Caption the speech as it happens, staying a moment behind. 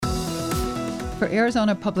For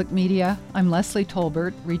Arizona Public Media, I'm Leslie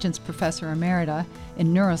Tolbert, Regents Professor Emerita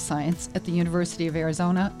in Neuroscience at the University of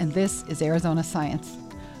Arizona, and this is Arizona Science.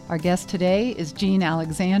 Our guest today is Jean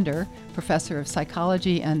Alexander, Professor of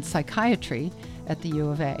Psychology and Psychiatry at the U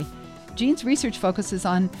of A. Jean's research focuses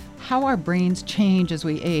on how our brains change as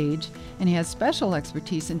we age, and he has special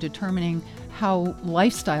expertise in determining how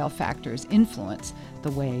lifestyle factors influence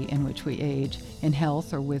the way in which we age in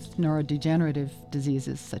health or with neurodegenerative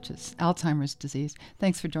diseases such as Alzheimer's disease.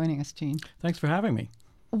 Thanks for joining us, Jean. Thanks for having me.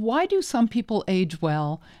 Why do some people age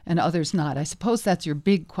well and others not? I suppose that's your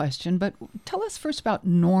big question, but tell us first about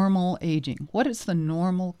normal aging. What is the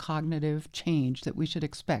normal cognitive change that we should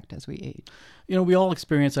expect as we age? We all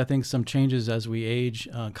experience, I think, some changes as we age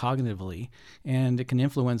cognitively, and it can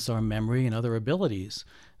influence our memory and other abilities.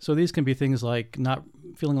 So these can be things like not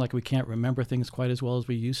feeling like we can't remember things quite as well as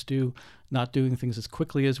we used to, not doing things as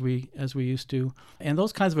quickly as we used to. And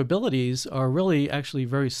those kinds of abilities are really actually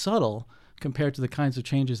very subtle compared to the kinds of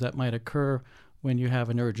changes that might occur when you have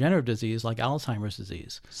a neurodegenerative disease like Alzheimer's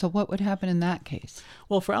disease. So what would happen in that case?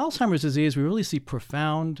 Well, for Alzheimer's disease, we really see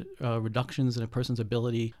profound reductions in a person's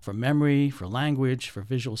ability for memory, for language, for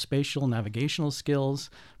visual, spatial, navigational skills,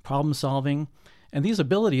 problem solving. And these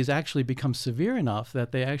abilities actually become severe enough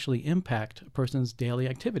that they actually impact a person's daily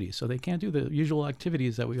activities. So they can't do the usual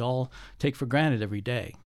activities that we all take for granted every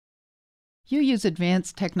day. You use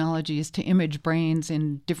advanced technologies to image brains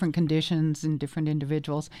in different conditions in different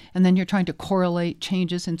individuals, and then you're trying to correlate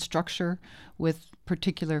changes in structure with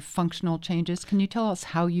particular functional changes. Can you tell us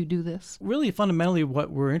how you do this? Really, fundamentally, what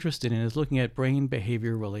we're interested in is looking at brain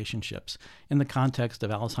behavior relationships in the context of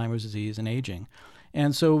Alzheimer's disease and aging.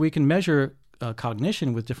 And so we can measure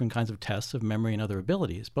cognition with different kinds of tests of memory and other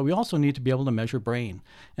abilities, but we also need to be able to measure brain.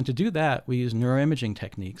 And to do that, we use neuroimaging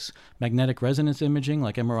techniques, magnetic resonance imaging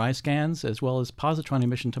like MRI scans, as well as positron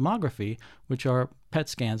emission tomography, which are PET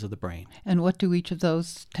scans of the brain. And what do each of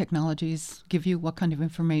those technologies give you? What kind of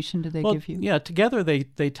information do they give you? Yeah, together they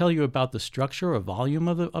tell you about the structure or volume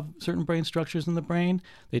of certain brain structures in the brain.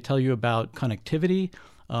 They tell you about connectivity,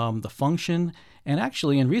 the function. And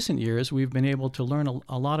actually, in recent years, we've been able to learn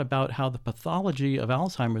a lot about how the pathology of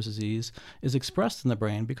Alzheimer's disease is expressed in the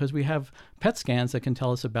brain, because we have PET scans that can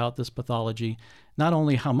tell us about this pathology, not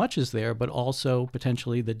only how much is there, but also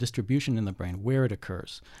potentially the distribution in the brain, where it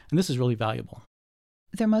occurs. And this is really valuable.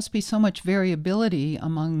 There must be so much variability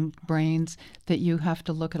among brains that you have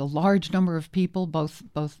to look at a large number of people, both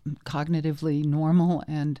cognitively normal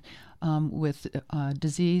and with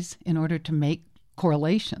disease, in order to make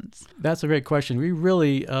correlations. That's a great question. We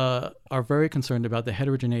really are very concerned about the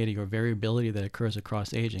heterogeneity or variability that occurs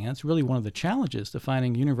across aging. That's really one of the challenges to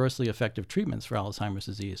finding universally effective treatments for Alzheimer's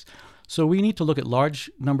disease. So we need to look at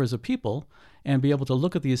large numbers of people and be able to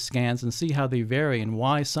look at these scans and see how they vary and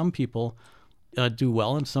why some people do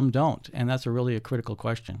well and some don't. And that's really a critical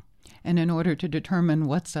question. And in order to determine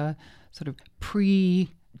what's a sort of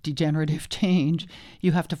pre-degenerative change,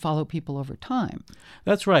 you have to follow people over time.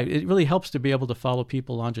 That's right. It really helps to be able to follow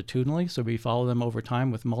people longitudinally, so we follow them over time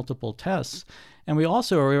with multiple tests. And we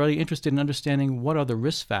also are really interested in understanding what are the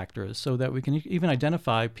risk factors so that we can even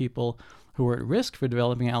identify people who are at risk for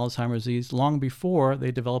developing Alzheimer's disease long before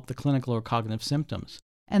they develop the clinical or cognitive symptoms.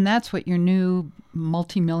 And that's what your new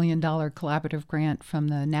multi-million-dollar collaborative grant from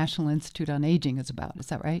the National Institute on Aging is about. Is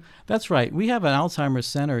that right? That's right. We have an Alzheimer's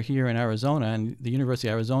center here in Arizona, and the University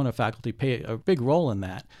of Arizona faculty play a big role in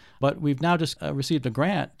that. But we've now just received a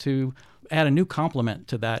grant to add a new complement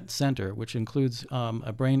to that center, which includes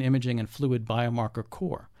a brain imaging and fluid biomarker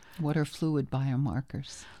core. What are fluid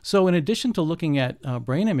biomarkers? So in addition to looking at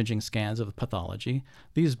brain imaging scans of the pathology,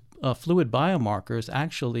 these fluid biomarkers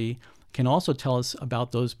actually can also tell us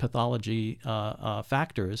about those pathology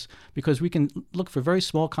factors, because we can look for very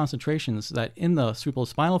small concentrations that in the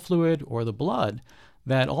cerebrospinal fluid or the blood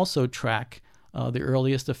that also track the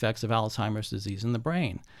earliest effects of Alzheimer's disease in the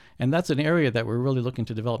brain. And that's an area that we're really looking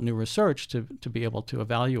to develop new research to be able to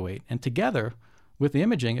evaluate. And together with the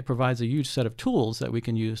imaging, it provides a huge set of tools that we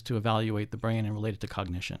can use to evaluate the brain and relate it to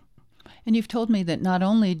cognition. And you've told me that not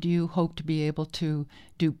only do you hope to be able to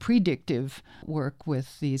do predictive work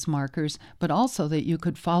with these markers, but also that you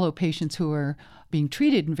could follow patients who are being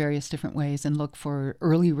treated in various different ways and look for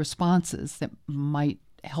early responses that might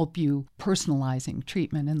help you personalizing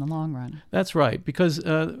treatment in the long run. That's right, because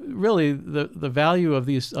really the value of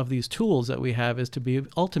these tools that we have is to be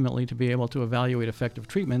ultimately to be able to evaluate effective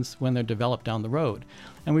treatments when they're developed down the road.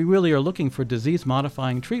 And we really are looking for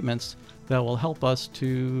disease-modifying treatments that will help us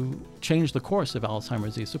to change the course of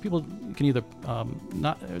Alzheimer's disease. So people can either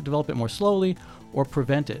not develop it more slowly or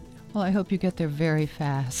prevent it. Well, I hope you get there very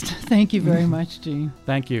fast. Thank you very much, Jean.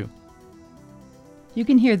 Thank you. You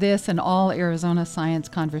can hear this and all Arizona Science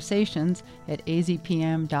conversations at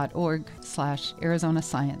azpm.org/Arizona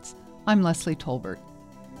Science. I'm Leslie Tolbert.